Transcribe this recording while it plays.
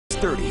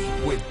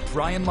6:30 with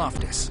Brian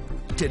Loftus,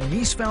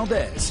 Denise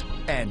Valdez,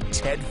 and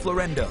Ted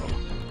Florendo.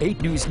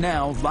 8 News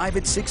Now, live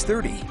at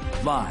 6:30.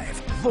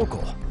 Live,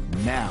 local,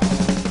 now.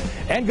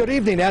 And good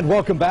evening, and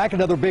welcome back.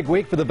 Another big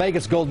week for the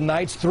Vegas Golden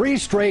Knights. 3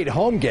 straight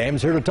home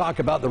games. Here to talk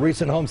about the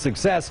recent home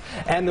success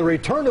and the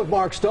return of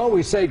Mark Stone.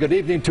 We say good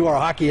evening to our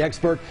hockey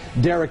expert,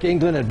 Derek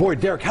Engelland. And boy,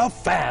 Derek, how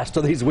fast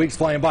are these weeks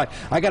flying by?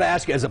 I got to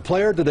ask you, as a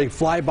player, do they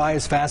fly by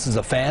as fast as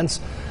the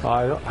fans?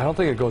 I don't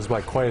think it goes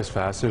by quite as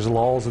fast. There's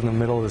lulls in the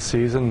middle of the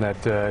season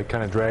that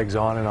kind of drags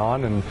on.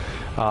 And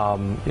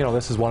you know,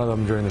 this is one of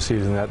them during the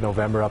season, that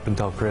November up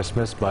until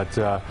Christmas. But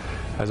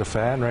as a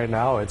fan right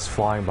now, it's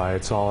flying by.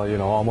 It's all, you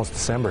know, almost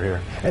December here.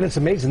 And it's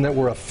amazing that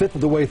we're a fifth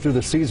of the way through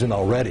the season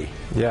already.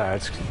 Yeah,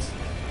 it's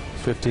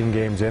 15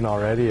 games in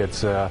already.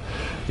 It's, you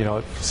know,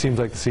 it seems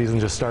like the season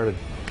just started.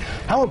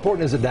 How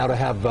important is it now to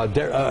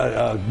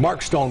have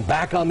Mark Stone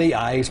back on the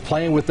ice,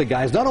 playing with the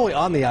guys, not only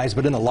on the ice,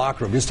 but in the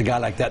locker room, just a guy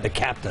like that, the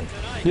captain?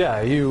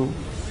 Yeah,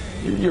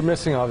 you're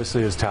missing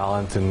obviously his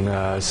talent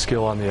and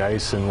skill on the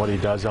ice and what he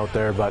does out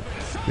there, but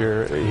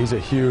he's a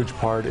huge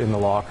part in the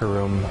locker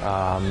room,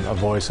 a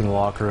voice in the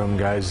locker room.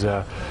 Guys,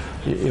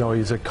 you know,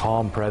 he's a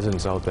calm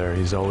presence out there.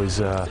 He's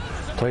always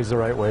plays the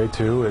right way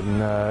too,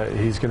 and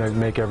he's going to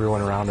make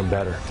everyone around him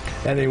better.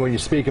 And then when you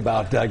speak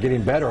about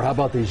getting better, how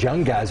about these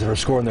young guys that are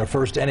scoring their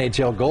first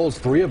NHL goals,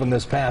 3 of them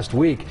this past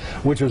week,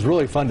 which was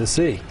really fun to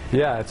see.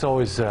 Yeah, it's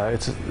always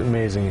it's an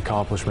amazing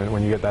accomplishment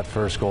when you get that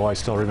first goal. I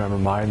still remember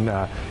mine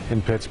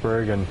in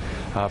Pittsburgh, and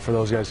for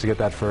those guys to get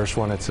that first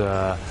one, it's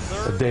a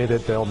day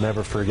that they'll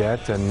never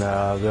forget, and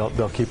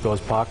they'll keep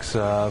those pucks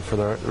for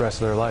the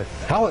rest of their life.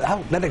 How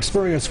that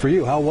experience for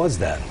you, how was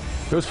that?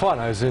 It was fun.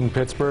 I was in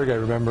Pittsburgh. I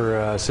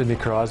remember Sidney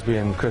Crosby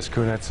and Chris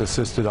Kunitz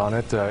assisted on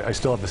it. I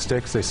still have the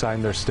sticks. They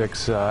signed their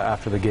sticks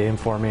after the game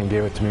for me and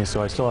gave it to me,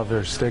 so I still have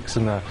their sticks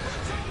in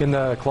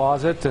the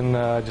closet, and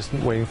just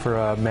waiting for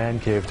a man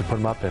cave to put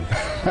them up in.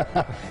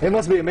 It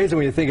must be amazing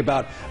when you think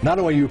about not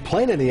only you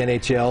playing in the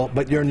NHL,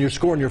 but you're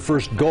scoring your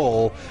first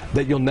goal,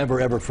 that you'll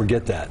never ever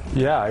forget that.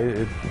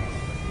 Yeah.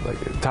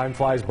 Like, time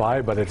flies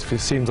by, but it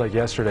seems like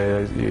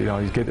yesterday. You know,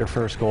 you get your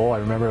first goal. I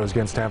remember it was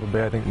against Tampa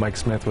Bay. I think Mike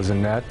Smith was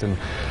in net, and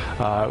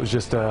it was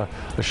just a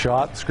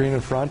shot, screen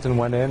in front, and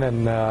went in.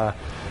 And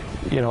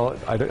you know,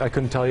 I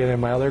couldn't tell you any of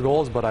my other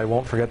goals, but I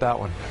won't forget that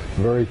one.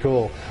 Very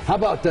cool. How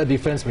about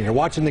defensemen? You're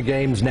watching the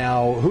games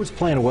now. Who's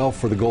playing well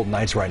for the Golden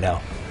Knights right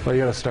now? Well,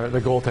 you got to start.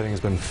 The goaltending has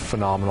been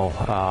phenomenal.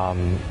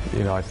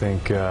 You know, I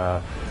think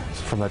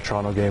from that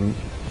Toronto game,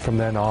 from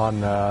then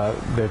on,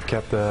 they've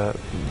kept the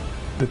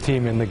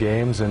team in the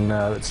games, and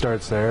it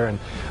starts there. And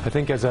I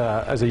think as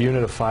a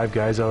unit of 5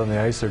 guys out on the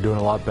ice, they're doing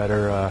a lot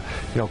better.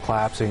 You know,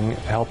 collapsing,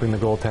 helping the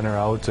goaltender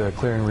out,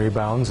 clearing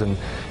rebounds, and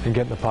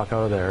getting the puck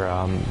out of there.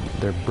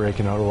 They're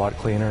breaking out a lot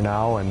cleaner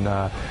now,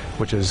 and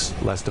which is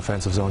less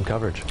defensive zone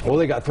coverage. Well,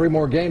 they got 3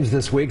 more games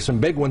this week, some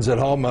big ones at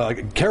home.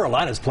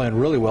 Carolina's playing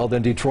really well,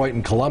 then Detroit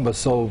and Columbus,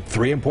 so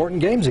 3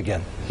 important games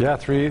again. Yeah,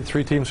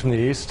 three teams from the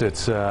East.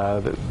 It's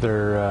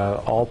they're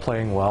all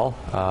playing well.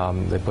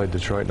 They played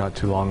Detroit not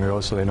too long ago,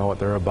 so they know what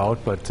they're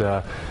about. But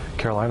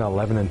Carolina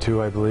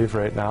 11-2, I believe,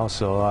 right now.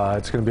 So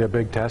it's going to be a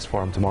big test for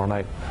them tomorrow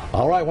night.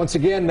 All right, once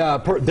again,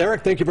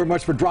 Derek, thank you very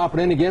much for dropping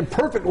in again.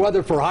 Perfect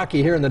weather for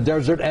hockey here in the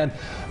desert. And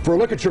for a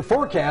look at your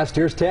forecast,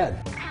 here's Ted.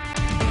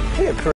 Hey,